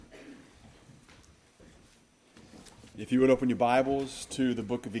If you would open your Bibles to the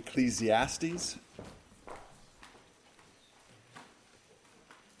book of Ecclesiastes.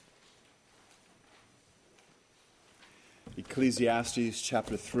 Ecclesiastes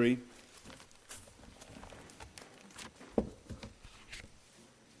chapter 3.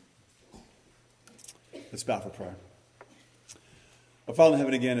 Let's bow for prayer. Our Father in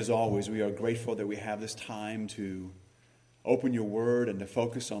heaven, again, as always, we are grateful that we have this time to open your word and to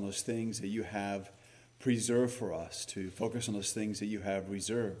focus on those things that you have preserved for us, to focus on those things that you have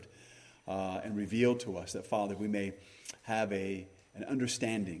reserved and revealed to us, that, Father, we may have an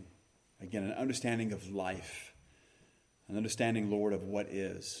understanding, again, an understanding of life, an understanding, Lord, of what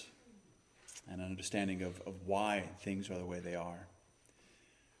is, and an understanding of why things are the way they are.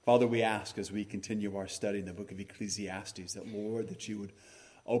 Father, we ask as we continue our study in the book of Ecclesiastes that, Lord, that you would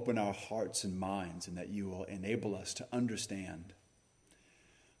open our hearts and minds and that you will enable us to understand.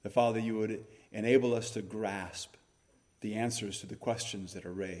 That, Father, you would enable us to grasp the answers to the questions that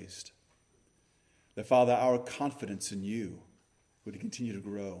are raised. That, Father, our confidence in you would continue to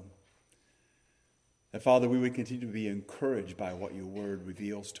grow. That, Father, we would continue to be encouraged by what your word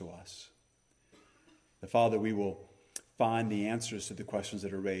reveals to us. That, Father, we will find the answers to the questions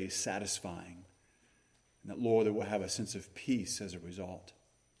that are raised satisfying. And that, Lord, that we'll have a sense of peace as a result.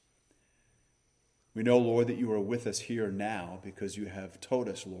 We know, Lord, that you are with us here now because you have told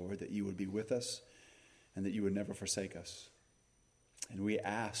us, Lord, that you would be with us and that you would never forsake us. And we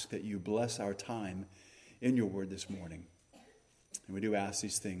ask that you bless our time in your word this morning. And we do ask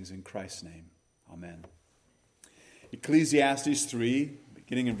these things in Christ's name. Amen. Ecclesiastes 3,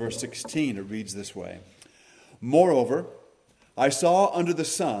 beginning in verse 16, it reads this way. Moreover, I saw under the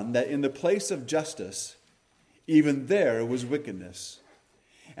sun that in the place of justice, even there was wickedness.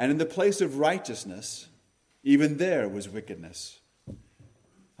 And in the place of righteousness, even there was wickedness.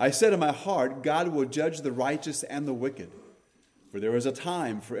 I said in my heart, God will judge the righteous and the wicked, for there is a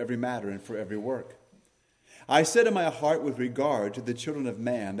time for every matter and for every work. I said in my heart with regard to the children of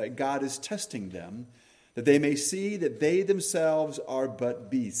man that God is testing them, that they may see that they themselves are but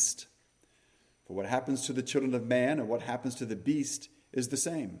beasts. For what happens to the children of man and what happens to the beast is the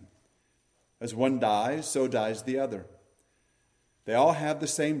same. As one dies, so dies the other. They all have the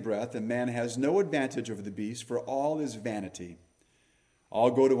same breath, and man has no advantage over the beast, for all is vanity. All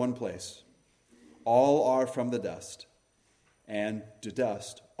go to one place. All are from the dust, and to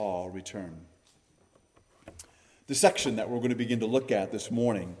dust all return. The section that we're going to begin to look at this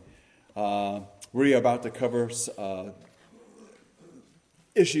morning, we're about to cover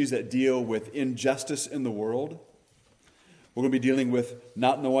issues that deal with injustice in the world. We're going to be dealing with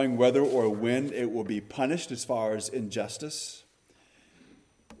not knowing whether or when it will be punished as far as injustice.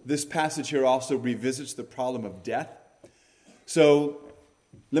 This passage here also revisits the problem of death. So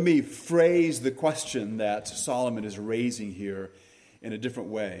let me phrase the question that Solomon is raising here in a different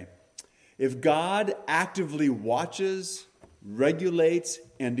way. If God actively watches, regulates,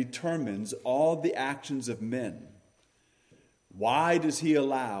 and determines all the actions of men, why does he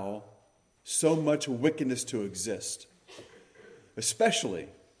allow so much wickedness to exist? Especially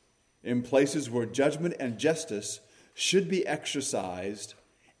in places where judgment and justice should be exercised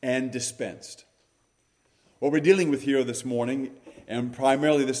and dispensed. What we're dealing with here this morning, and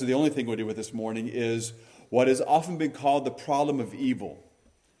primarily this is the only thing we'll deal with this morning, is what has often been called the problem of evil.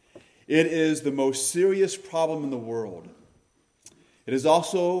 It is the most serious problem in the world. It is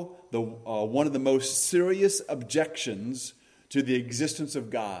also one of the most serious objections to the existence of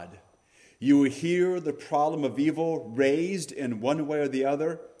God. You will hear the problem of evil raised in one way or the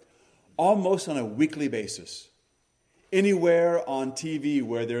other almost on a weekly basis. Anywhere on TV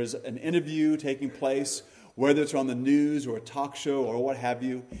where there's an interview taking place, whether it's on the news or a talk show or what have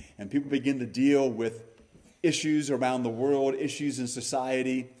you, and people begin to deal with issues around the world, issues in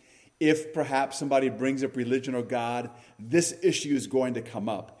society, if perhaps somebody brings up religion or God, this issue is going to come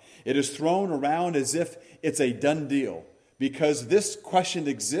up. It is thrown around as if it's a done deal. Because this question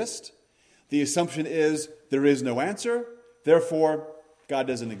exists, the assumption is there is no answer, therefore God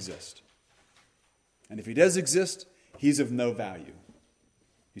doesn't exist. And if he does exist, he's of no value.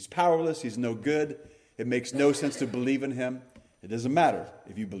 He's powerless. He's no good. It makes no sense to believe in him. It doesn't matter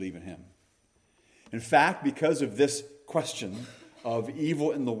if you believe in him. In fact, because of this question of evil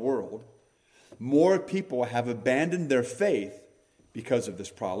in the world, more people have abandoned their faith because of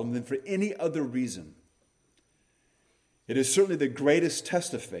this problem than for any other reason. It is certainly the greatest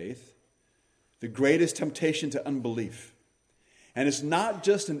test of faith, the greatest temptation to unbelief. And it's not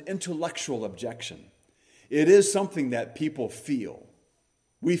just an intellectual objection. It is something that people feel.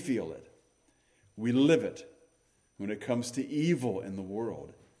 We feel it. We live it when it comes to evil in the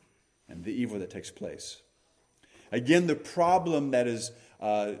world and the evil that takes place. Again, the problem that is,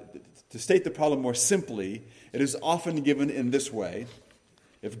 to state the problem more simply, it is often given in this way.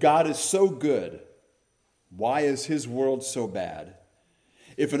 If God is so good, why is his world so bad?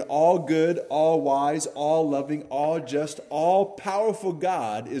 If an all good, all wise, all loving, all just, all powerful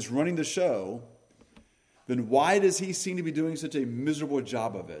God is running the show, then why does he seem to be doing such a miserable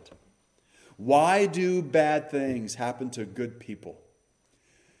job of it? Why do bad things happen to good people?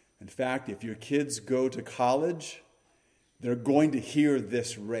 In fact, if your kids go to college, they're going to hear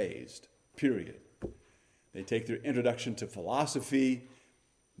this raised, period. They take their introduction to philosophy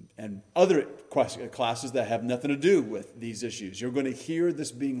and other classes that have nothing to do with these issues. You're going to hear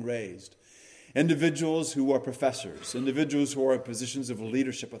this being raised. Individuals who are professors, individuals who are in positions of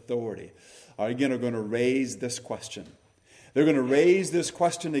leadership authority, are going to raise this question. They're going to raise this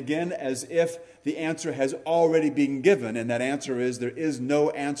question again as if the answer has already been given, and that answer is there is no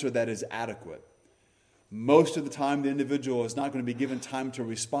answer that is adequate. Most of the time, the individual is not going to be given time to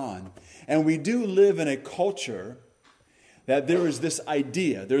respond. And we do live in a culture that there is this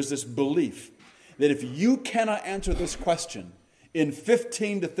idea, there's this belief, that if you cannot answer this question in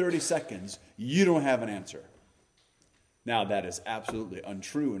 15 to 30 seconds, you don't have an answer. Now, that is absolutely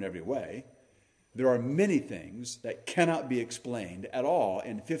untrue in every way. There are many things that cannot be explained at all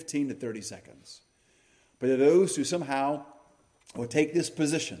in 15 to 30 seconds. But there are those who somehow will take this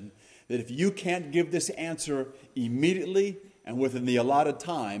position that if you can't give this answer immediately and within the allotted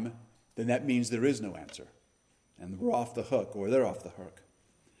time, then that means there is no answer. And we're off the hook, or they're off the hook.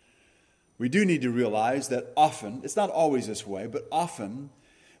 We do need to realize that often, it's not always this way, but often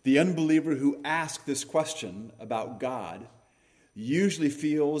the unbeliever who asks this question about God usually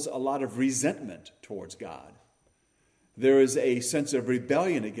feels a lot of resentment towards God. There is a sense of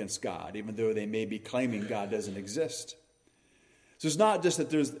rebellion against God, even though they may be claiming God doesn't exist. So it's not just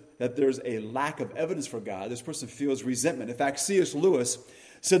that there's a lack of evidence for God. This person feels resentment. In fact, C.S. Lewis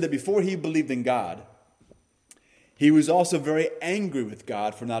said that before he believed in God, he was also very angry with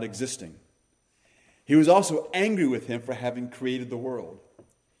God for not existing. He was also angry with him for having created the world. So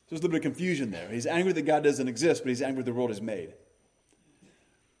there's a little bit of confusion there. He's angry that God doesn't exist, but he's angry the world is made.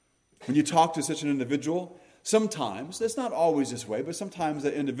 When you talk to such an individual, sometimes, that's not always this way, but sometimes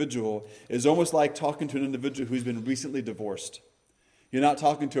that individual is almost like talking to an individual who's been recently divorced. You're not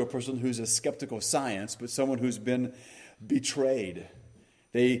talking to a person who's a skeptical of science, but someone who's been betrayed.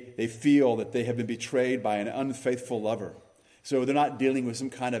 They feel that they have been betrayed by an unfaithful lover. So they're not dealing with some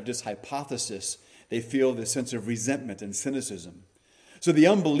kind of just hypothesis. They feel this sense of resentment and cynicism. So the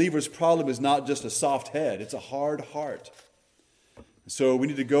unbeliever's problem is not just a soft head, it's a hard heart. So we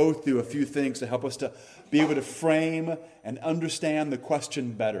need to go through a few things to help us to be able to frame and understand the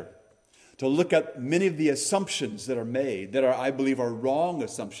question better. To look at many of the assumptions that are made, that are, I believe, are wrong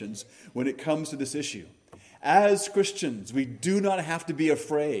assumptions when it comes to this issue. As Christians, we do not have to be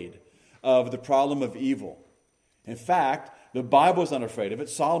afraid of the problem of evil. In fact, the Bible is not afraid of it.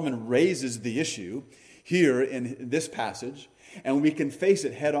 Solomon raises the issue here in this passage, and we can face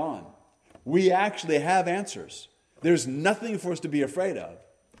it head on. We actually have answers. There's nothing for us to be afraid of.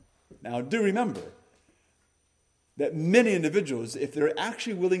 Now, do remember that many individuals, if they're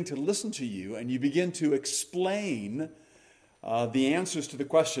actually willing to listen to you and you begin to explain the answers to the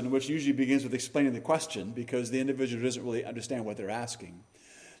question, which usually begins with explaining the question because the individual doesn't really understand what they're asking.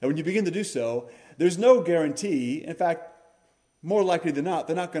 And when you begin to do so, there's no guarantee. In fact, more likely than not,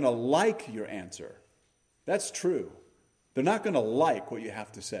 they're not going to like your answer. That's true. They're not going to like what you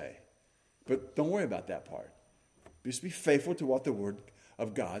have to say. But don't worry about that part. Just be faithful to what the Word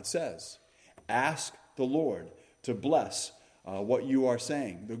of God says. Ask the Lord to bless what you are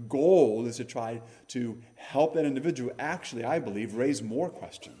saying. The goal is to try to help that individual actually, I believe, raise more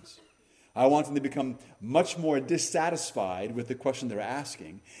questions. I want them to become much more dissatisfied with the question they're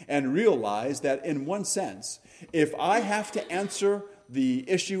asking and realize that in one sense, if I have to answer the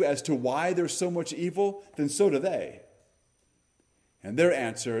issue as to why there's so much evil, then so do they. And their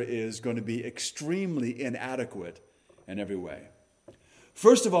answer is going to be extremely inadequate in every way.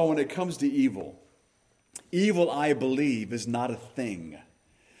 First of all, when it comes to evil, evil, I believe, is not a thing.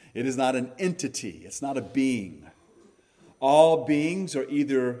 It is not an entity. It's not a being. All beings are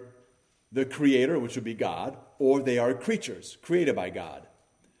either the Creator, which would be God, or they are creatures created by God.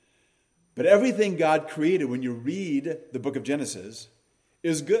 But everything God created, when you read the book of Genesis,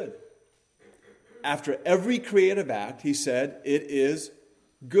 is good. After every creative act, he said, it is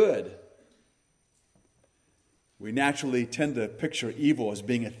good. We naturally tend to picture evil as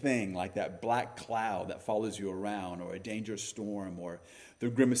being a thing, like that black cloud that follows you around, or a dangerous storm, or the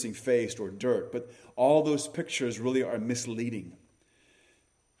grimacing face, or dirt. But all those pictures really are misleading.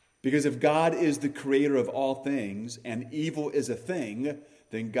 Because if God is the creator of all things and evil is a thing,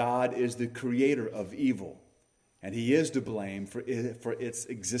 then God is the creator of evil. And he is to blame for its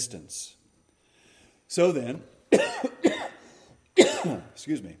existence. So then,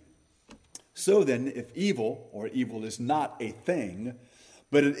 excuse me. So then, if evil, or evil is not a thing,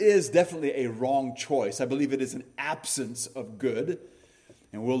 but it is definitely a wrong choice. I believe it is an absence of good.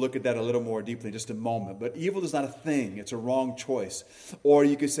 And we'll look at that a little more deeply in just a moment. But evil is not a thing. It's a wrong choice. Or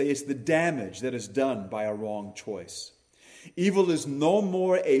you could say it's the damage that is done by a wrong choice. Evil is no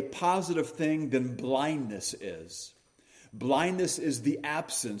more a positive thing than blindness is. Blindness is the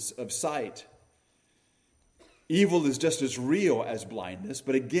absence of sight. Evil is just as real as blindness,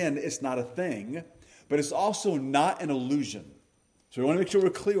 but again, it's not a thing. But it's also not an illusion. So we want to make sure we're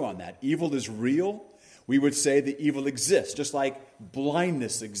clear on that. Evil is real. We would say that evil exists, just like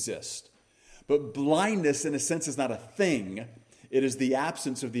blindness exists. But blindness, in a sense, is not a thing. It is the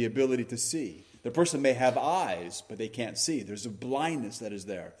absence of the ability to see. The person may have eyes, but they can't see. There's a blindness that is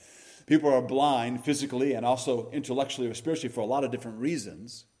there. People are blind physically and also intellectually or spiritually for a lot of different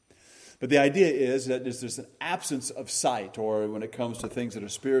reasons. But the idea is that there's an absence of sight, or when it comes to things that are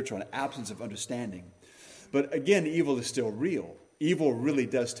spiritual, an absence of understanding. But again, evil is still real. Evil really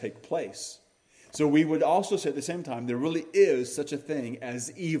does take place. So we would also say at the same time, there really is such a thing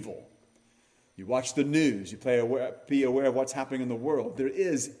as evil. You watch the news, you be aware of what's happening in the world. There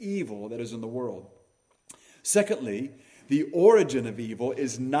is evil that is in the world. Secondly, the origin of evil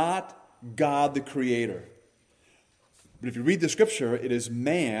is not God the Creator. But if you read the Scripture, it is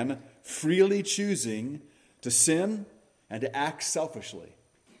man freely choosing to sin and to act selfishly.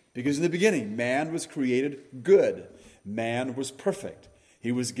 Because in the beginning, man was created good. Man was perfect.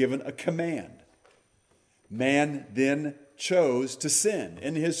 He was given a command. Man then chose to sin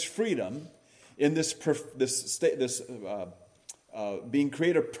in his freedom, in being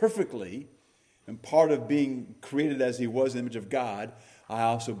created perfectly, and part of being created as he was in the image of God, I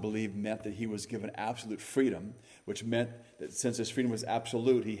also believe meant that he was given absolute freedom, which meant that since his freedom was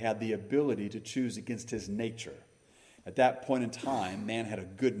absolute, he had the ability to choose against his nature. At that point in time, man had a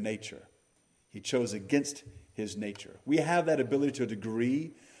good nature. He chose against his nature. We have that ability to a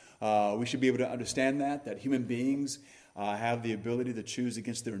degree. We should be able to understand that human beings have the ability to choose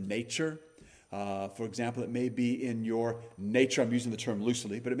against their nature. For example, it may be in your nature, I'm using the term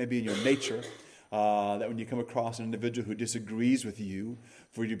loosely, but it may be in your nature that when you come across an individual who disagrees with you,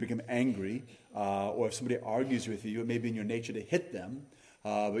 for you to become angry, or if somebody argues with you, it may be in your nature to hit them,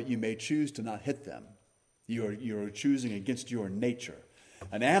 but you may choose to not hit them. You're choosing against your nature.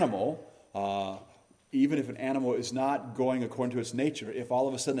 An animal, even if an animal is not going according to its nature, if all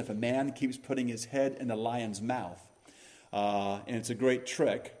of a sudden if a man keeps putting his head in the lion's mouth, and it's a great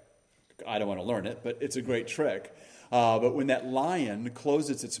trick, I don't want to learn it, but it's a great trick. But when that lion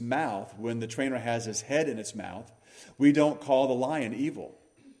closes its mouth, when the trainer has his head in its mouth, we don't call the lion evil.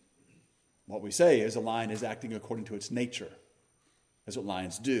 What we say is a lion is acting according to its nature. That's what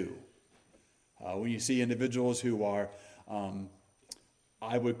lions do. When you see individuals who are,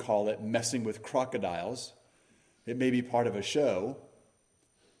 I would call it messing with crocodiles, it may be part of a show.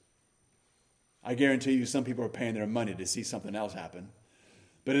 I guarantee you some people are paying their money to see something else happen.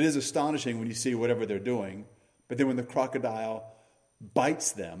 But it is astonishing when you see whatever they're doing. But then when the crocodile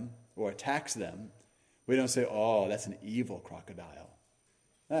bites them or attacks them, we don't say, oh, that's an evil crocodile.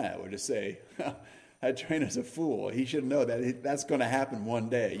 We'll just say, that trainer's a fool. He should know that that's going to happen one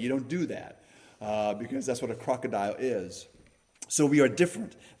day. You don't do that because that's what a crocodile is. So we are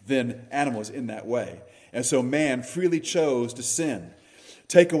different than animals in that way. And so man freely chose to sin.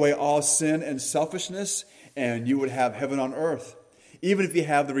 Take away all sin and selfishness, and you would have heaven on earth. Even if you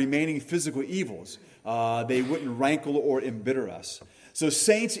have the remaining physical evils, they wouldn't rankle or embitter us. So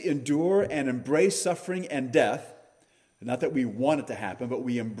saints endure and embrace suffering and death. Not that we want it to happen, but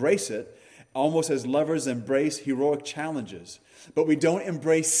we embrace it almost as lovers embrace heroic challenges. But we don't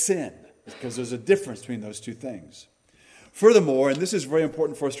embrace sin, because there's a difference between those two things. Furthermore, and this is very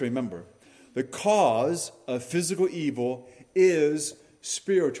important for us to remember, the cause of physical evil is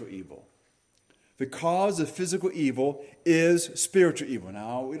spiritual evil. The cause of physical evil is spiritual evil.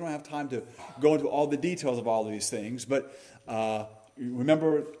 Now, we don't have time to go into all the details of all of these things, but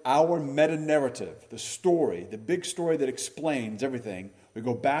remember our meta-narrative, the story, the big story that explains everything. We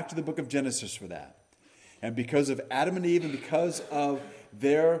go back to the book of Genesis for that. And because of Adam and Eve and because of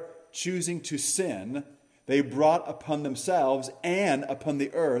their choosing to sin, they brought upon themselves and upon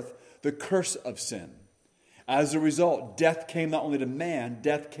the earth the curse of sin. As a result, death came not only to man,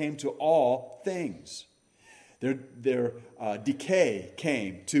 death came to all things. Their decay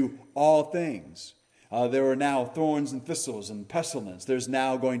came to all things. There are now thorns and thistles and pestilence. There's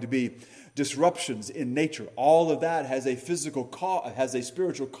now going to be disruptions in nature. All of that has a physical cause, has a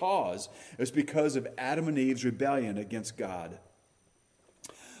spiritual cause. It's because of Adam and Eve's rebellion against God.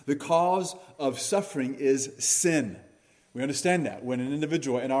 The cause of suffering is sin. We understand that. When an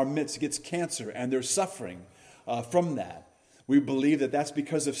individual in our midst gets cancer and they're suffering from that, we believe that that's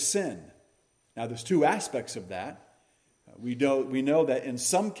because of sin. Now, there's two aspects of that. We know that in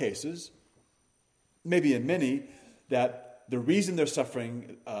some cases, maybe in many, that the reason they're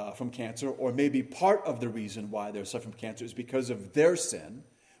suffering from cancer, or maybe part of the reason why they're suffering from cancer, is because of their sin.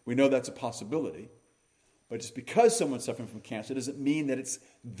 We know that's a possibility. But just because someone's suffering from cancer doesn't mean that it's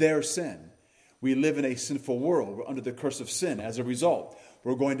their sin. We live in a sinful world. We're under the curse of sin. As a result,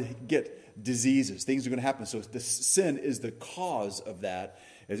 we're going to get diseases. Things are going to happen. So the sin is the cause of that.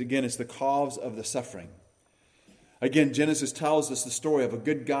 As again, it's the cause of the suffering. Again, Genesis tells us the story of a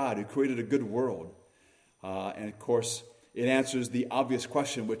good God who created a good world. And of course, it answers the obvious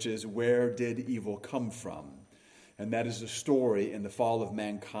question, which is, where did evil come from? And that is the story in the fall of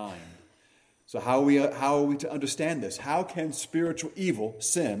mankind. So how are we to understand this? How can spiritual evil,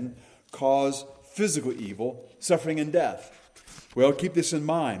 sin, cause physical evil, suffering, and death? Well, keep this in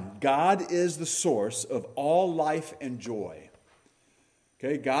mind. God is the source of all life and joy.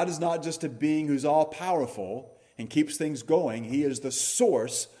 Okay, God is not just a being who's all-powerful and keeps things going. He is the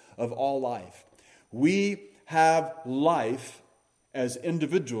source of all life. We have life as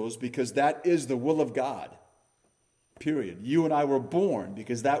individuals because that is the will of God. Period. You and I were born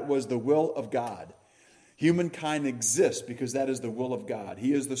because that was the will of God. Humankind exists because that is the will of God.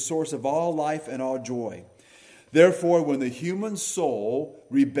 He is the source of all life and all joy. Therefore, when the human soul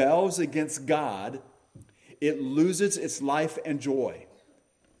rebels against God, it loses its life and joy.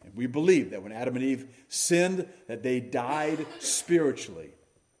 And we believe that when Adam and Eve sinned, that they died spiritually.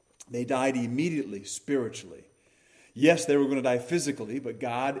 They died immediately spiritually. Yes, they were going to die physically, but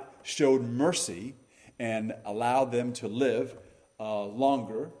God showed mercy and allowed them to live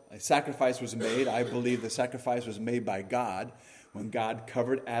longer. A sacrifice was made. I believe the sacrifice was made by God when God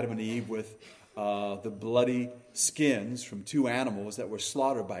covered Adam and Eve with the bloody skins from two animals that were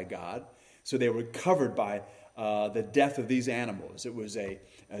slaughtered by God. So they were covered by the death of these animals. It was a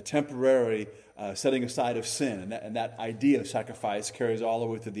temporary setting aside of sin. And that idea of sacrifice carries all the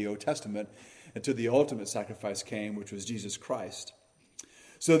way to the Old Testament until the ultimate sacrifice came, which was Jesus Christ.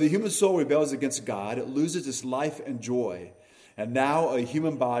 So the human soul rebels against God. It loses its life and joy. And now a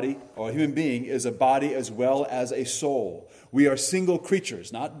human body, or a human being, is a body as well as a soul. We are single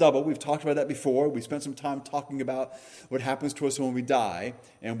creatures, not double. We've talked about that before. We spent some time talking about what happens to us when we die,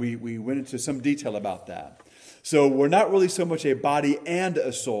 and we went into some detail about that. So we're not really so much a body and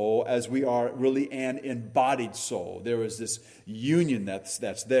a soul as we are really an embodied soul. There is this union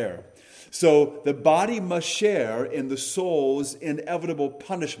that's there. So the body must share in the soul's inevitable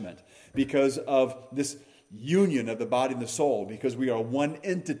punishment because of this union of the body and the soul, because we are one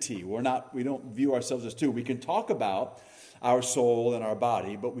entity. We don't view ourselves as two. We can talk about our soul and our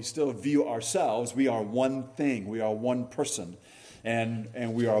body, but we still view ourselves. We are one thing. We are one person.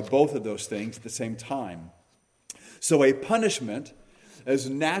 And we are both of those things at the same time. So a punishment as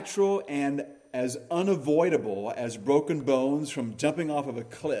natural and as unavoidable as broken bones from jumping off of a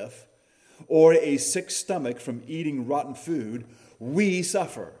cliff or a sick stomach from eating rotten food, we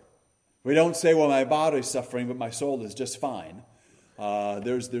suffer. We don't say, well, my body's suffering, but my soul is just fine.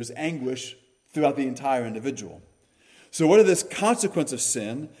 There's anguish throughout the entire individual. So what are this consequence of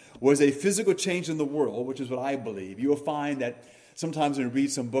sin was a physical change in the world, which is what I believe. You will find that sometimes when you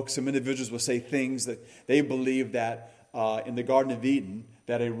read some books, some individuals will say things that they believe that in the Garden of Eden,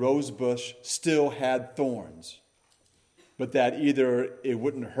 that a rose bush still had thorns, but that either it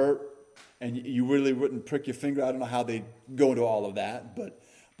wouldn't hurt and you really wouldn't prick your finger. I don't know how they go into all of that, but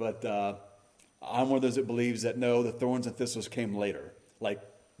I'm one of those that believes that no, the thorns and thistles came later. Like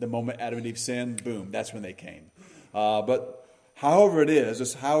the moment Adam and Eve sinned, boom, that's when they came. But however it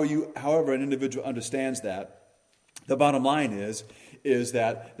is however an individual understands that, the bottom line is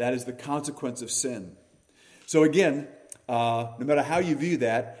that is the consequence of sin. So again, no matter how you view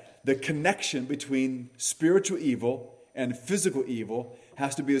that, the connection between spiritual evil and physical evil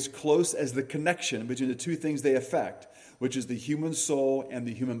has to be as close as the connection between the two things they affect, which is the human soul and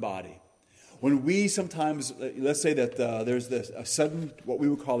the human body. When we sometimes, let's say that there's a sudden, what we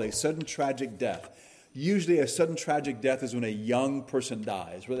would call a sudden tragic death. Usually a sudden tragic death is when a young person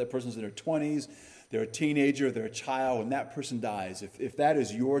dies, whether that person's in their 20s, they're a teenager, they're a child, and that person dies. If that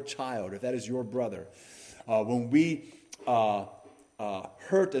is your child, if that is your brother, when we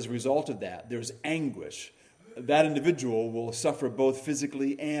hurt as a result of that, there's anguish. that individual will suffer both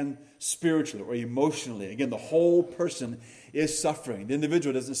physically and spiritually or emotionally. Again, the whole person is suffering. The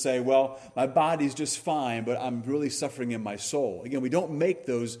individual doesn't say, well, my body's just fine, but I'm really suffering in my soul. Again, we don't make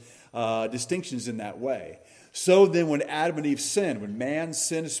those distinctions in that way. So then when Adam and Eve sinned, when man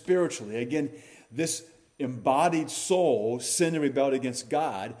sinned spiritually, again, this embodied soul sinned and rebelled against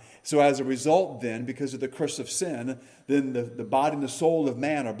God. So as a result then, because of the curse of sin, then the body and the soul of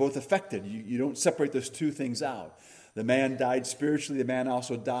man are both affected. You don't separate those two things out. The man died spiritually, the man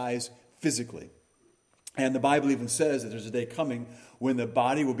also dies physically. And the Bible even says that there's a day coming when the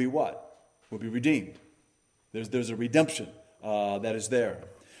body will be what? Will be redeemed. There's a redemption that is there.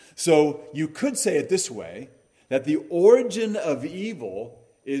 So you could say it this way, that the origin of evil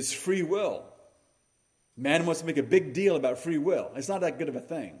is free will. Man wants to make a big deal about free will. It's not that good of a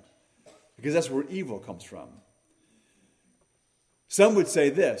thing, because that's where evil comes from. Some would say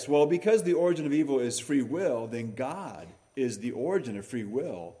this, well, because the origin of evil is free will, then God is the origin of free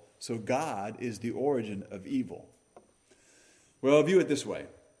will, so God is the origin of evil. Well, view it this way.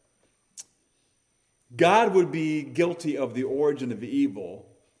 God would be guilty of the origin of evil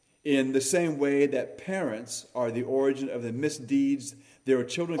in the same way that parents are the origin of the misdeeds their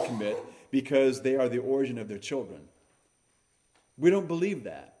children commit because they are the origin of their children. We don't believe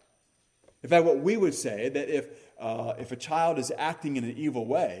that. In fact, what we would say that if a child is acting in an evil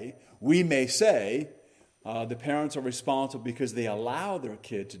way, we may say the parents are responsible because they allow their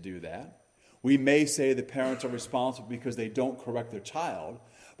kid to do that. We may say the parents are responsible because they don't correct their child,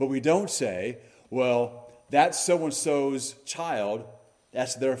 but we don't say, well, that's so-and-so's child,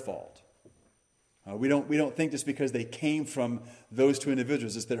 that's their fault. We don't think just because they came from those two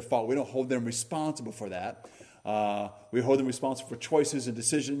individuals, it's their fault. We don't hold them responsible for that. We hold them responsible for choices and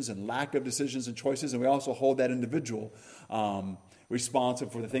decisions and lack of decisions and choices, and we also hold that individual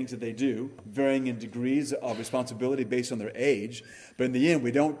responsible for the things that they do, varying in degrees of responsibility based on their age. But in the end,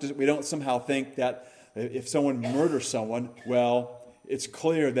 we don't somehow think that if someone murders someone, well, it's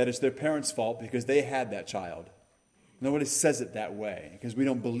clear that it's their parents' fault because they had that child. Nobody says it that way because we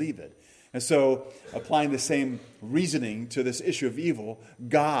don't believe it. And so, applying the same reasoning to this issue of evil,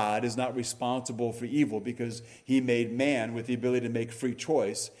 God is not responsible for evil because he made man with the ability to make free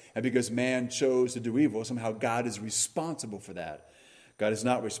choice. And because man chose to do evil, somehow God is responsible for that. God is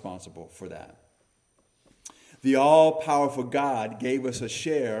not responsible for that. The all-powerful God gave us a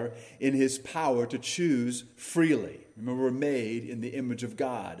share in his power to choose freely. Remember, we're made in the image of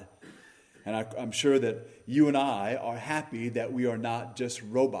God. And I'm sure that you and I are happy that we are not just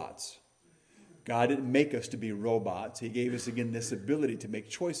robots. God didn't make us to be robots. He gave us, again, this ability to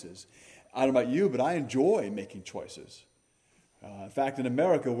make choices. I don't know about you, but I enjoy making choices. In fact, in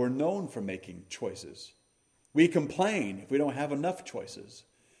America, we're known for making choices. We complain if we don't have enough choices.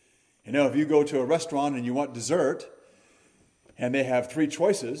 You know, if you go to a restaurant and you want dessert, and they have 3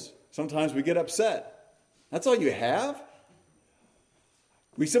 choices, sometimes we get upset. That's all you have?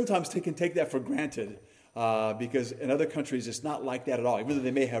 We sometimes can take that for granted because in other countries it's not like that at all, even though they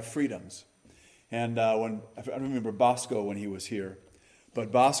may have freedoms. And I remember Bosco when he was here. But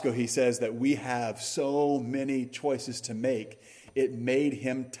Bosco, he says that we have so many choices to make, it made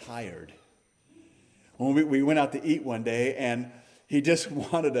him tired. When we went out to eat one day, and he just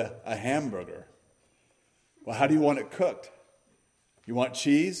wanted a hamburger. Well, how do you want it cooked? You want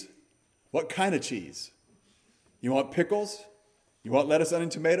cheese? What kind of cheese? You want pickles? You want lettuce, onion,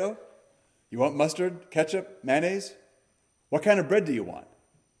 tomato? You want mustard, ketchup, mayonnaise? What kind of bread do you want?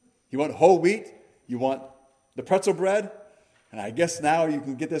 You want whole wheat? You want the pretzel bread? And I guess now you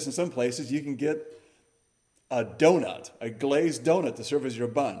can get this in some places. You can get a donut, a glazed donut to serve as your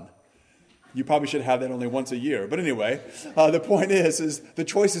bun. You probably should have that only once a year. But anyway, the point is the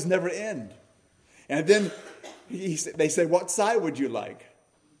choices never end. And then they say, what side would you like?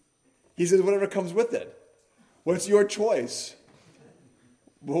 He says, whatever comes with it. What's your choice?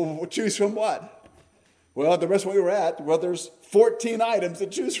 We'll choose from what? Well, at the restaurant we were at, well, there's 14 items to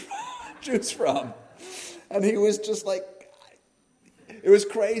choose from. And he was just like, it was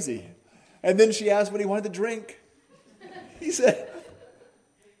crazy. And then she asked what he wanted to drink. He said,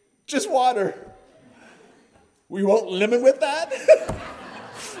 just water. We want lemon with that?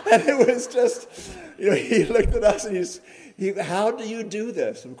 And it was just, he looked at us and how do you do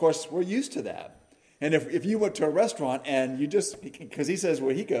this? And of course, we're used to that. And if you went to a restaurant and you because he says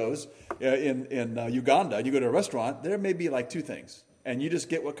where he goes in Uganda, you go to a restaurant, there may be like 2 things. And you just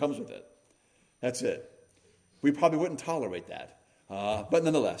get what comes with it. That's it. We probably wouldn't tolerate that. But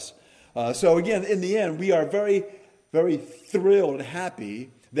nonetheless. So again, in the end, we are very, very thrilled and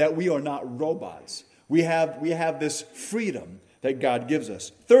happy that we are not robots. We have this freedom that God gives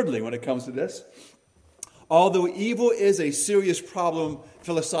us. Thirdly, when it comes to this, Although evil is a serious problem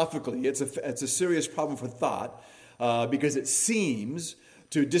philosophically, it's a serious problem for thought because it seems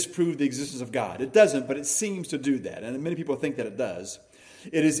to disprove the existence of God. It doesn't, but it seems to do that. And many people think that it does.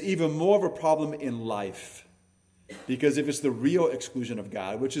 It is even more of a problem in life. Because if it's the real exclusion of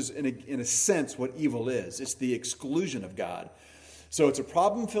God, which is in a sense what evil is, it's the exclusion of God. So it's a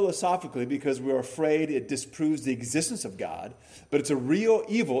problem philosophically because we're afraid it disproves the existence of God. But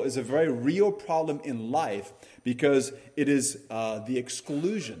evil is a very real problem in life because it is the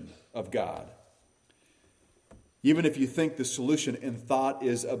exclusion of God. Even if you think the solution in thought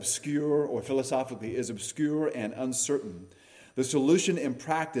is obscure or philosophically is obscure and uncertain, the solution in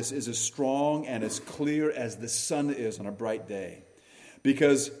practice is as strong and as clear as the sun is on a bright day.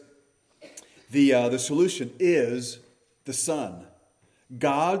 Because the solution is the Son.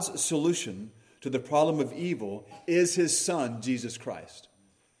 God's solution to the problem of evil is his Son, Jesus Christ.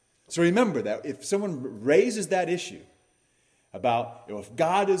 So remember that if someone raises that issue about if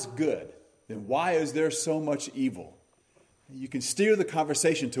God is good, then why is there so much evil? You can steer the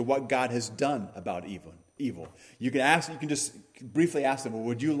conversation to what God has done about evil. You can just briefly ask them, well,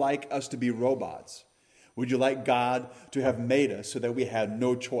 would you like us to be robots? Would you like God to have made us so that we had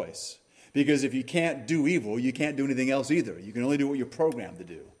no choice? Because if you can't do evil, you can't do anything else either. You can only do what you're programmed to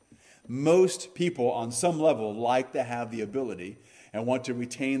do. Most people on some level like to have the ability and want to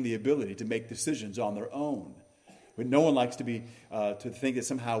retain the ability to make decisions on their own. But no one likes to think that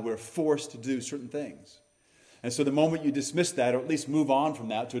somehow we're forced to do certain things. And so the moment you dismiss that, or at least move on from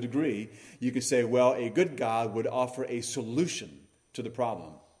that to a degree, you can say, well, a good God would offer a solution to the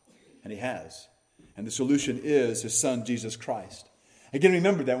problem. And he has. And the solution is his Son, Jesus Christ. Again,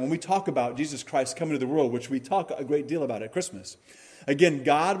 remember that when we talk about Jesus Christ coming to the world, which we talk a great deal about at Christmas, again,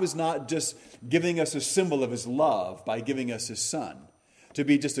 God was not just giving us a symbol of his love by giving us his Son to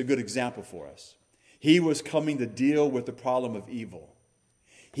be just a good example for us. He was coming to deal with the problem of evil.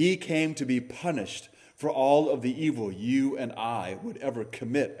 He came to be punished for all of the evil you and I would ever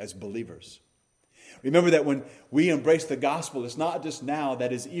commit as believers. Remember that when we embrace the gospel, it's not just now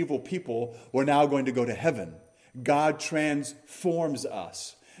that as evil people, we're now going to go to heaven. God transforms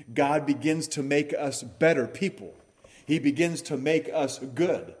us. God begins to make us better people. He begins to make us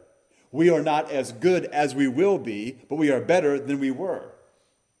good. We are not as good as we will be, but we are better than we were.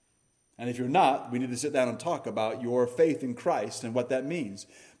 And if you're not, we need to sit down and talk about your faith in Christ and what that means.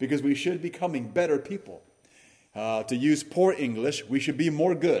 Because we should be becoming better people. To use poor English, we should be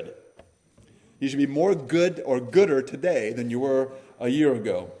more good. You should be more good or gooder today than you were a year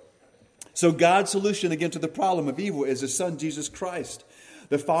ago. So God's solution again to the problem of evil is his Son, Jesus Christ.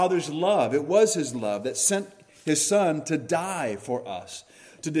 The Father's love, it was his love that sent his Son to die for us,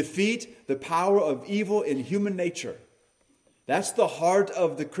 to defeat the power of evil in human nature. That's the heart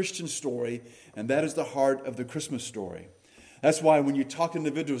of the Christian story, and that is the heart of the Christmas story. That's why when you talk to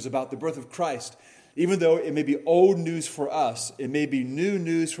individuals about the birth of Christ, even though it may be old news for us, it may be new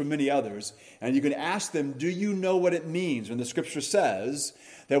news for many others, and you can ask them, do you know what it means when the Scripture says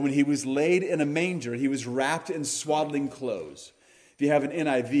that when he was laid in a manger, he was wrapped in swaddling clothes? If you have an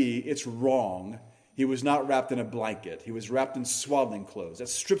NIV, it's wrong. He was not wrapped in a blanket. He was wrapped in swaddling clothes.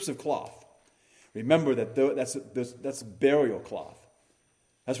 That's strips of cloth. Remember that that's burial cloth.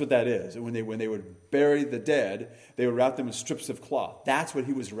 That's what that is. And when they would bury the dead, they would wrap them in strips of cloth. That's what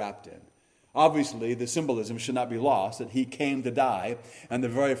he was wrapped in. Obviously, the symbolism should not be lost that he came to die, and the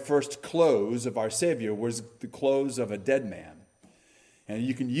very first clothes of our Savior was the clothes of a dead man. And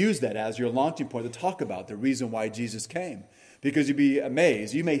you can use that as your launching point to talk about the reason why Jesus came. Because you'd be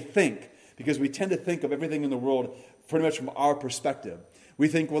amazed. You may think, because we tend to think of everything in the world pretty much from our perspective. We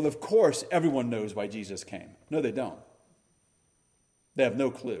think, well, of course, everyone knows why Jesus came. No, they don't. They have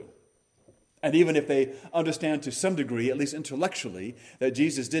no clue. And even if they understand to some degree, at least intellectually, that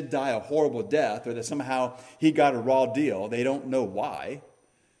Jesus did die a horrible death or that somehow he got a raw deal, they don't know why.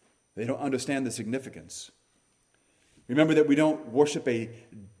 They don't understand the significance. Remember that we don't worship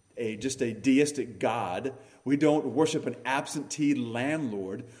just a deistic God. We don't worship an absentee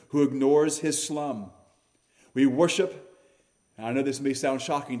landlord who ignores his slum. We worship, and I know this may sound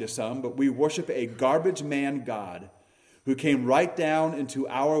shocking to some, but we worship a garbage man God who came right down into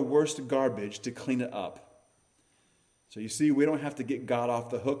our worst garbage to clean it up. So you see, we don't have to get God off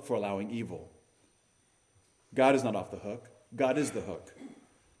the hook for allowing evil. God is not off the hook. God is the hook.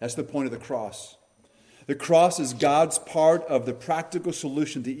 That's the point of the cross. The cross is God's part of the practical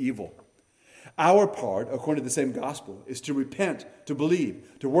solution to evil. Our part, according to the same gospel, is to repent, to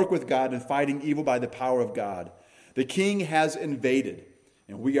believe, to work with God in fighting evil by the power of God. The King has invaded,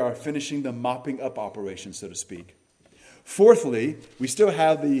 and we are finishing the mopping up operation, so to speak. Fourthly, we still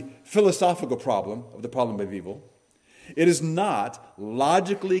have the philosophical problem of the problem of evil. It is not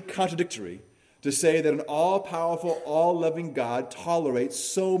logically contradictory to say that an all-powerful, all-loving God tolerates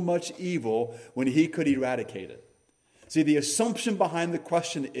so much evil when he could eradicate it. See, the assumption behind the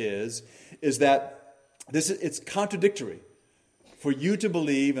question is that it's contradictory for you to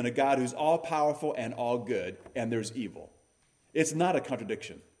believe in a God who's all-powerful and all good, and there's evil. It's not a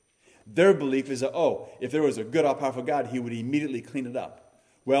contradiction. Their belief is that, if there was a good, all-powerful God, he would immediately clean it up.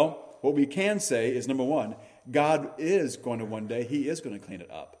 Well, what we can say is, number one, God is going to one day, he is going to clean it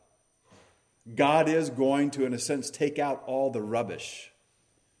up. God is going to, in a sense, take out all the rubbish.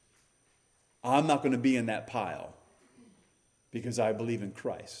 I'm not going to be in that pile because I believe in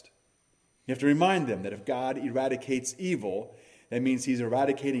Christ. You have to remind them that if God eradicates evil, that means he's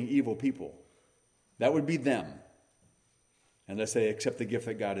eradicating evil people. That would be them, unless they accept the gift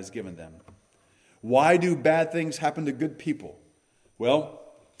that God has given them. Why do bad things happen to good people? Well,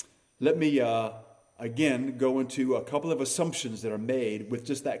 let me again go into a couple of assumptions that are made with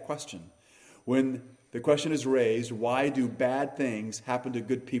just that question. When the question is raised, why do bad things happen to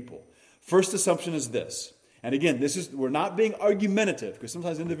good people? First assumption is this. And again, we're not being argumentative, because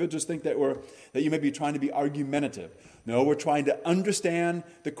sometimes individuals think that you may be trying to be argumentative. No, we're trying to understand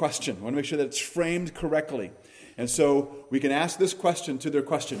the question. We want to make sure that it's framed correctly. And so we can ask this question to their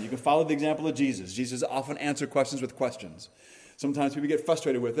question. You can follow the example of Jesus. Jesus often answered questions with questions. Sometimes people get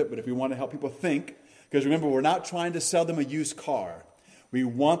frustrated with it, but if we want to help people think, because remember, we're not trying to sell them a used car. We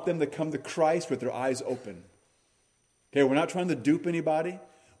want them to come to Christ with their eyes open. Okay, we're not trying to dupe anybody.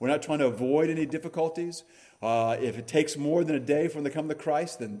 We're not trying to avoid any difficulties. If it takes more than a day for them to come to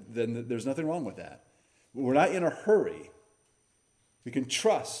Christ, then there's nothing wrong with that. We're not in a hurry. We can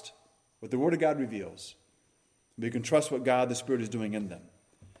trust what the Word of God reveals. We can trust what God, the Spirit, is doing in them.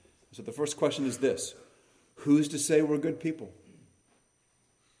 So the first question is this: who's to say we're good people?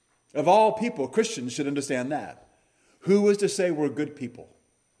 Of all people, Christians should understand that. Who is to say we're good people?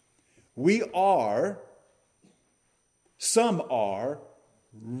 We are, some are,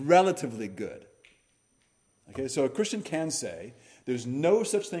 relatively good. Okay, so a Christian can say there's no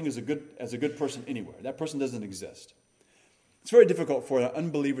such thing as a good person anywhere. That person doesn't exist. It's very difficult for an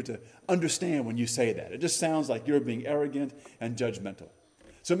unbeliever to understand when you say that. It just sounds like you're being arrogant and judgmental.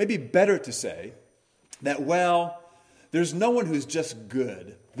 So it may be better to say that, there's no one who's just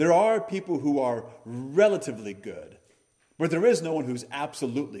good. There are people who are relatively good, but there is no one who's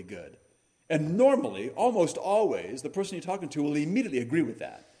absolutely good. And normally, almost always, the person you're talking to will immediately agree with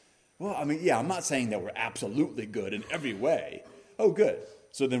that. Well, I'm not saying that we're absolutely good in every way. Oh, good.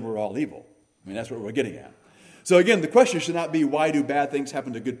 So then we're all evil. That's what we're getting at. So again, the question should not be why do bad things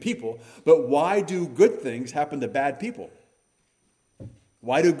happen to good people, but why do good things happen to bad people?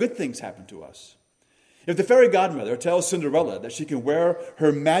 Why do good things happen to us? If the fairy godmother tells Cinderella that she can wear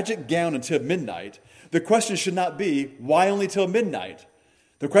her magic gown until midnight, the question should not be, why only till midnight?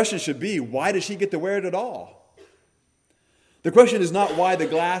 The question should be, why does she get to wear it at all? The question is not why the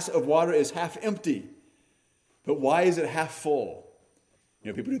glass of water is half empty, but why is it half full?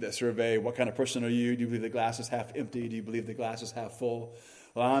 People do that survey. What kind of person are you? Do you believe the glass is half empty? Do you believe the glass is half full?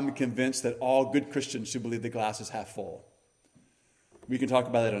 Well, I'm convinced that all good Christians should believe the glass is half full. We can talk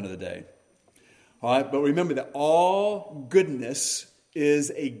about that another day. All right, but remember that all goodness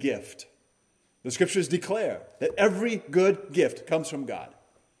is a gift. The Scriptures declare that every good gift comes from God.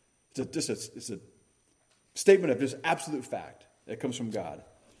 It's a statement of just absolute fact that comes from God.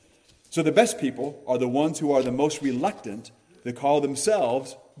 So the best people are the ones who are the most reluctant to call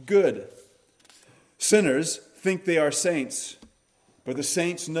themselves good. Sinners think they are saints, but the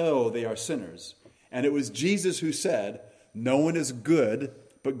saints know they are sinners. And it was Jesus who said, "No one is good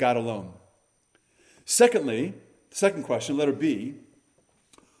but God alone." Secondly, second question, letter B,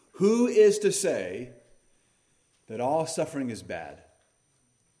 who is to say that all suffering is bad?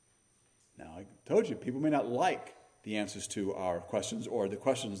 Now, I told you, people may not like the answers to our questions or the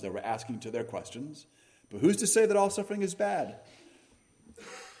questions that we're asking to their questions, but who's to say that all suffering is bad?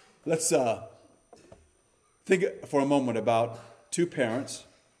 Let's think for a moment about two parents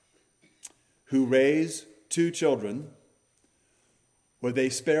who raise two children where they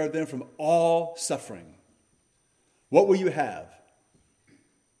spared them from all suffering. What will you have?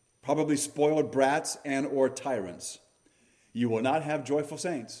 Probably spoiled brats and or tyrants. You will not have joyful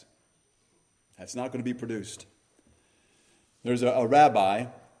saints. That's not going to be produced. There's a rabbi.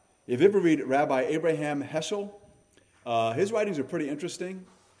 If you ever read Rabbi Abraham Heschel, his writings are pretty interesting.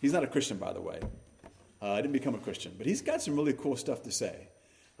 He's not a Christian, by the way. He didn't become a Christian, but he's got some really cool stuff to say.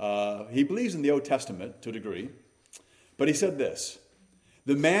 He believes in the Old Testament to a degree, but he said this: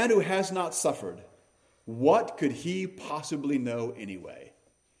 the man who has not suffered What could he possibly know anyway?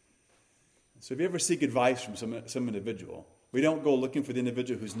 So if you ever seek advice from some individual, we don't go looking for the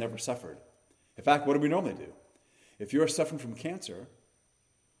individual who's never suffered. In fact, what do we normally do? If you're suffering from cancer,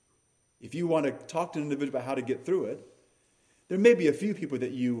 if you want to talk to an individual about how to get through it, there may be a few people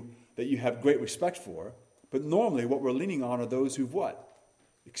that you have great respect for, but normally what we're leaning on are those who've what?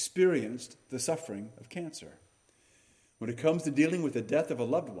 Experienced the suffering of cancer. When it comes to dealing with the death of a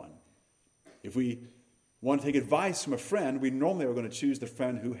loved one, if we want to take advice from a friend, we normally are going to choose the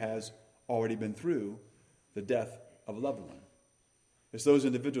friend who has already been through the death of a loved one. It's those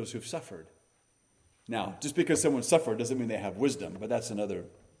individuals who've suffered. Now, just because someone suffered doesn't mean they have wisdom, but that's another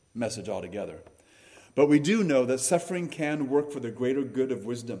message altogether. But we do know that suffering can work for the greater good of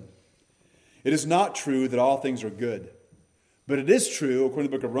wisdom. It is not true that all things are good, but it is true, according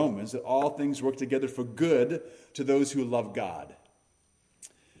to the book of Romans, that all things work together for good to those who love God.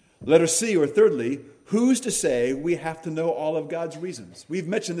 Letter C, or thirdly, who's to say we have to know all of God's reasons? We've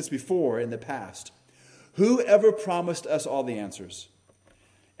mentioned this before in the past. Who ever promised us all the answers?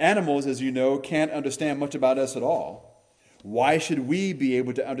 Animals, as you know, can't understand much about us at all. Why should we be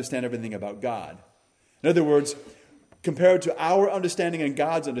able to understand everything about God? In other words, compared to our understanding and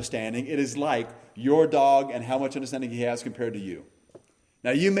God's understanding, it is like your dog and how much understanding he has compared to you.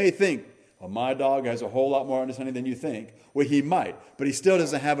 Now, you may think, well, my dog has a whole lot more understanding than you think. Well, he might, but he still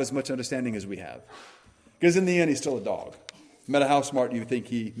doesn't have as much understanding as we have. Because in the end, he's still a dog, no matter how smart you think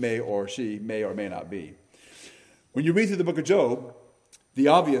he may or she may or may not be. When you read through the book of Job, the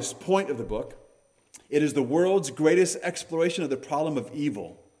obvious point of the book, it is the world's greatest exploration of the problem of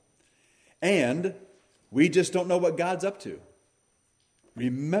evil. And we just don't know what God's up to.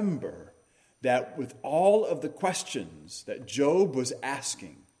 Remember that with all of the questions that Job was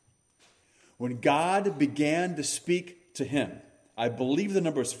asking, when God began to speak to him, I believe the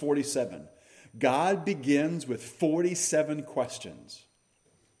number is 47. God begins with 47 questions.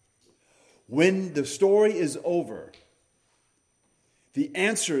 When the story is over, the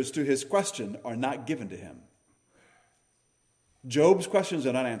answers to his question are not given to him. Job's questions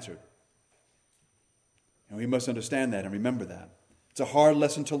are not answered. And we must understand that and remember that. It's a hard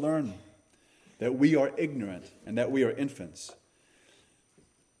lesson to learn, that we are ignorant and that we are infants.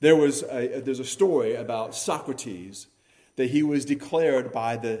 There's a story about Socrates, that he was declared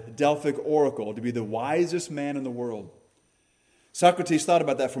by the Delphic oracle to be the wisest man in the world. Socrates thought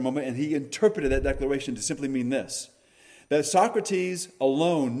about that for a moment, and he interpreted that declaration to simply mean this, that Socrates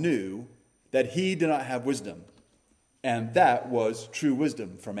alone knew that he did not have wisdom, and that was true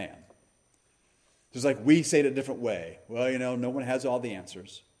wisdom for man. Just like we say it a different way. Well, no one has all the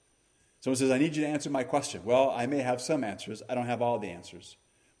answers. Someone says, I need you to answer my question. Well, I may have some answers. I don't have all the answers.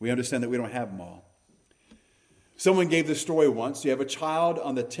 We understand that we don't have them all. Someone gave this story once. You have a child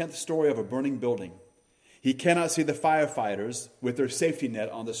on the 10th story of a burning building. He cannot see the firefighters with their safety net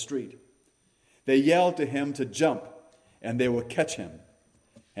on the street. They yell to him to jump, and they will catch him.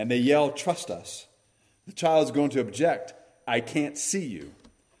 And they yell, trust us. The child's going to object, I can't see you.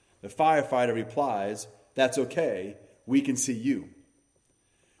 The firefighter replies, that's okay, we can see you.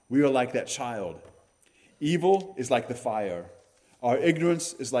 We are like that child. Evil is like the fire. Our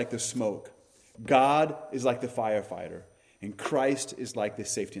ignorance is like the smoke. God is like the firefighter, and Christ is like the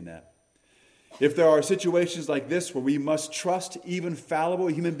safety net. If there are situations like this where we must trust even fallible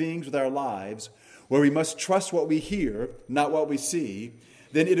human beings with our lives, where we must trust what we hear, not what we see,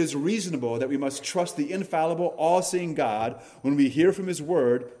 then it is reasonable that we must trust the infallible, all-seeing God when we hear from his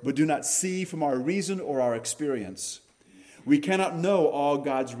word, but do not see from our reason or our experience. We cannot know all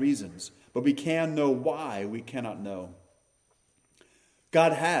God's reasons, but we can know why we cannot know.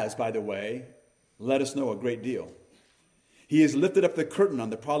 God has, by the way, let us know a great deal. He has lifted up the curtain on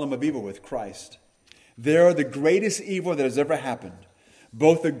the problem of evil with Christ. There, the greatest evil that has ever happened,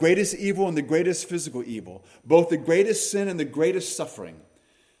 both the greatest evil and the greatest physical evil, both the greatest sin and the greatest suffering,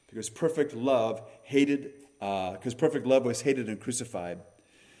 because perfect love was hated and crucified.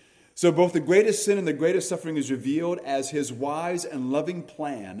 So both the greatest sin and the greatest suffering is revealed as his wise and loving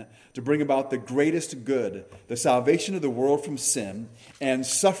plan to bring about the greatest good, the salvation of the world from sin and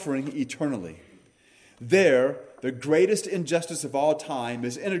suffering eternally. There, the greatest injustice of all time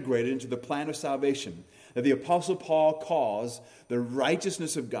is integrated into the plan of salvation that the Apostle Paul calls the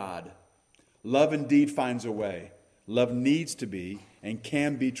righteousness of God. Love indeed finds a way. Love needs to be and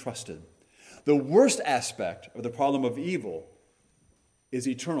can be trusted. The worst aspect of the problem of evil is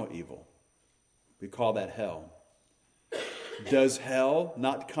eternal evil. We call that hell. Does hell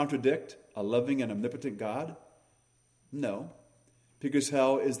not contradict a loving and omnipotent God? No, because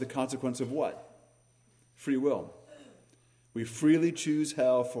hell is the consequence of what? Free will. We freely choose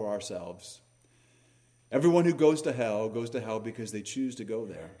hell for ourselves. Everyone who goes to hell because they choose to go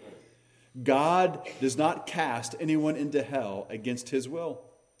there. God does not cast anyone into hell against his will.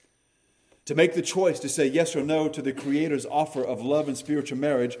 To make the choice to say yes or no to the Creator's offer of love and spiritual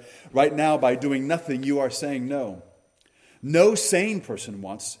marriage, right now by doing nothing, you are saying no. No sane person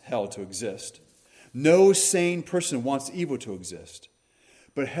wants hell to exist. No sane person wants evil to exist.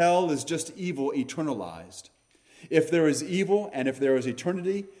 But hell is just evil eternalized. If there is evil and if there is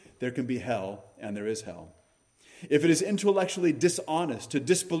eternity, there can be hell and there is hell. If it is intellectually dishonest to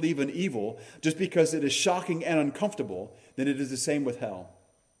disbelieve in evil just because it is shocking and uncomfortable, then it is the same with hell.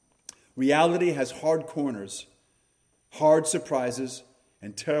 Reality has hard corners, hard surprises,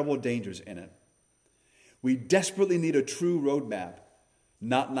 and terrible dangers in it. We desperately need a true roadmap,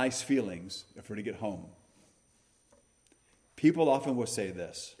 not nice feelings, if we're to get home. People often will say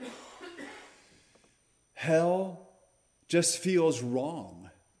this: hell just feels wrong.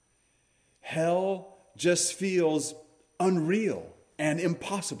 Hell just feels unreal and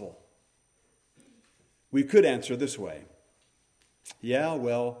impossible. We could answer this way: yeah,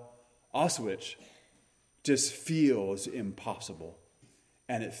 well, Auschwitz just feels impossible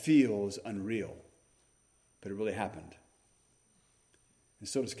and it feels unreal, but it really happened. And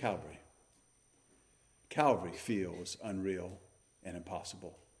so does Calvary. Calvary feels unreal and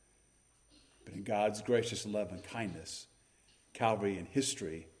impossible. But in God's gracious love and kindness, Calvary in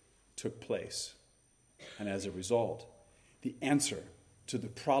history took place. And as a result, the answer to the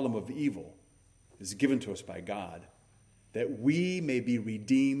problem of evil is given to us by God, that we may be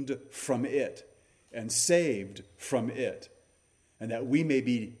redeemed from it and saved from it, and that we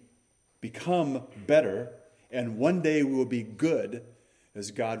may become better, and one day we will be good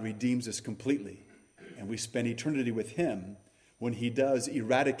as God redeems us completely, and we spend eternity with him when he does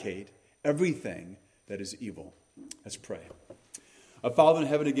eradicate everything that is evil. Let's pray. Father in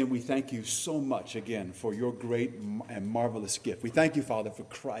heaven, again, we thank you so much again for your great and marvelous gift. We thank you, Father, for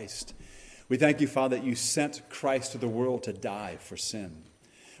Christ. We thank you, Father, that you sent Christ to the world to die for sin.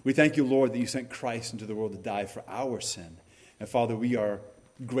 We thank you, Lord, that you sent Christ into the world to die for our sin. And Father, we are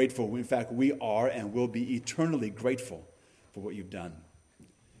grateful. In fact, we are and will be eternally grateful for what you've done.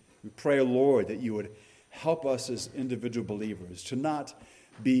 We pray, Lord, that you would help us as individual believers to not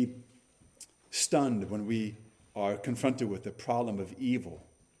be stunned when we are confronted with the problem of evil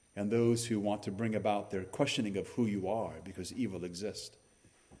and those who want to bring about their questioning of who you are because evil exists.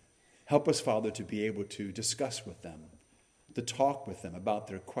 Help us, Father, to be able to discuss with them, to talk with them about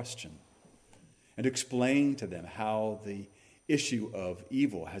their question, and explain to them how the issue of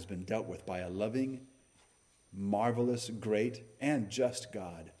evil has been dealt with by a loving, marvelous, great, and just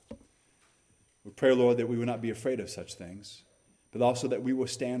God. We pray, Lord, that we will not be afraid of such things, but also that we will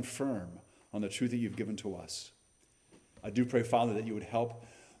stand firm on the truth that you've given to us. I do pray, Father, that you would help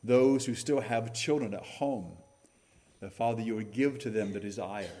those who still have children at home, that, Father, you would give to them the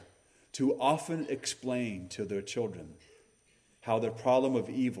desire to often explain to their children how the problem of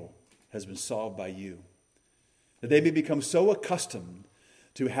evil has been solved by you. That they may become so accustomed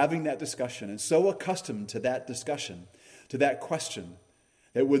to having that discussion and so accustomed to that discussion, to that question,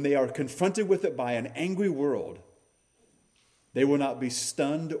 that when they are confronted with it by an angry world, they will not be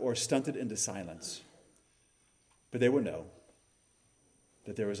stunned or stunted into silence, but they will know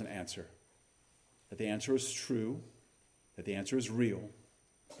that there is an answer, that the answer is true, that the answer is real,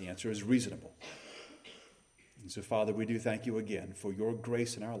 the answer is reasonable. And so, Father, we do thank you again for your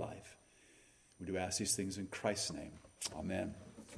grace in our life. We do ask these things in Christ's name. Amen.